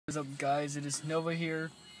What's up, guys? It is Nova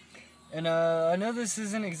here, and I know this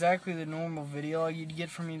isn't exactly the normal video you'd get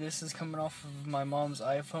from me. This is coming off of my mom's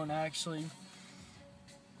iPhone, actually.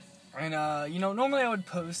 And normally I would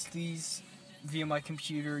post these via my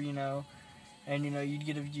computer, and you'd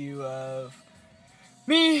get a view of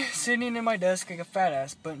me sitting in my desk like a fat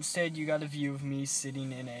ass, but instead you got a view of me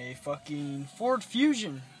sitting in a fucking Ford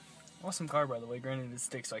Fusion. Awesome car, by the way. Granted, it's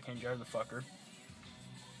stick, so I can't drive the fucker.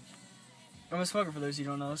 I'm a smoker, for those who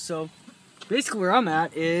don't know. So, basically where I'm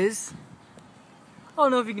at is, I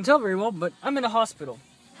don't know if you can tell very well, but I'm in a hospital.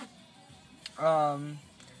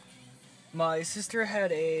 My sister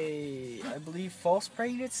had I believe, false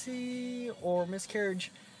pregnancy or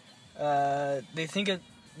miscarriage. They think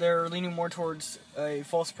they're leaning more towards a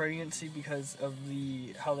false pregnancy because of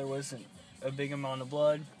how there wasn't a big amount of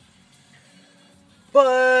blood.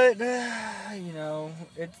 But,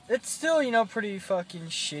 it's still, pretty fucking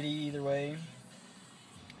shitty either way.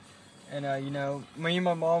 And, me and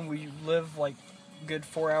my mom, we live, like, good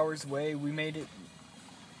 4 hours away. We made it,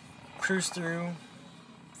 cruised through,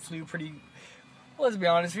 flew pretty, well, let's be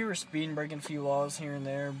honest, we were speeding, breaking a few laws here and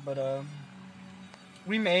there, but,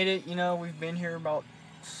 we made it, we've been here about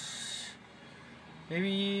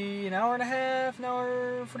maybe an hour and a half, an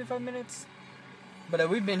hour, 45 minutes. But,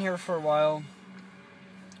 we've been here for a while.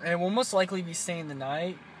 And we'll most likely be staying the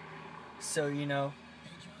night. So,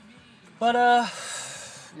 But,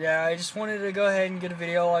 yeah, I just wanted to go ahead and get a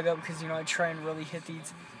video log up because, I try and really hit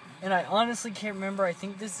these. And I honestly can't remember. I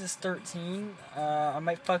think this is 13. I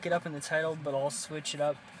might fuck it up in the title, but I'll switch it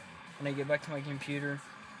up when I get back to my computer.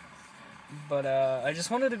 But, I just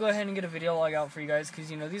wanted to go ahead and get a video log out for you guys because,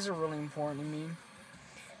 these are really important to me.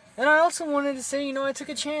 And I also wanted to say, I took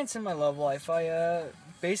a chance in my love life. I,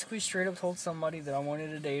 basically straight up told somebody that I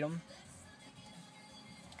wanted to date him.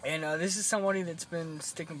 And this is somebody that's been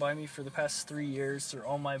sticking by me for the past 3 years through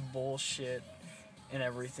all my bullshit and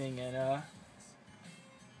everything. And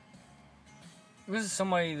this is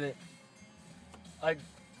somebody that I'd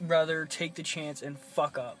rather take the chance and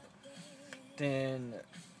fuck up than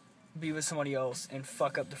be with somebody else and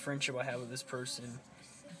fuck up the friendship I have with this person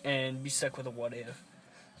and be stuck with a what if.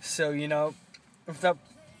 So, if that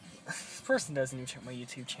this person doesn't even check my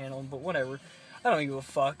YouTube channel, but whatever. I don't give a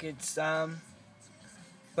fuck. It's,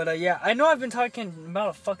 but, yeah, I know I've been talking about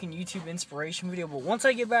a fucking YouTube inspiration video, but once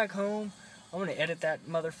I get back home, I'm gonna edit that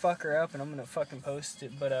motherfucker up and I'm gonna fucking post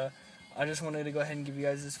it. But, I just wanted to go ahead and give you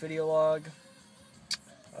guys this video log.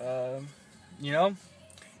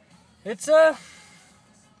 It's, the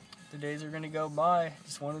days are gonna go by.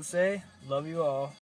 Just wanted to say, love you all.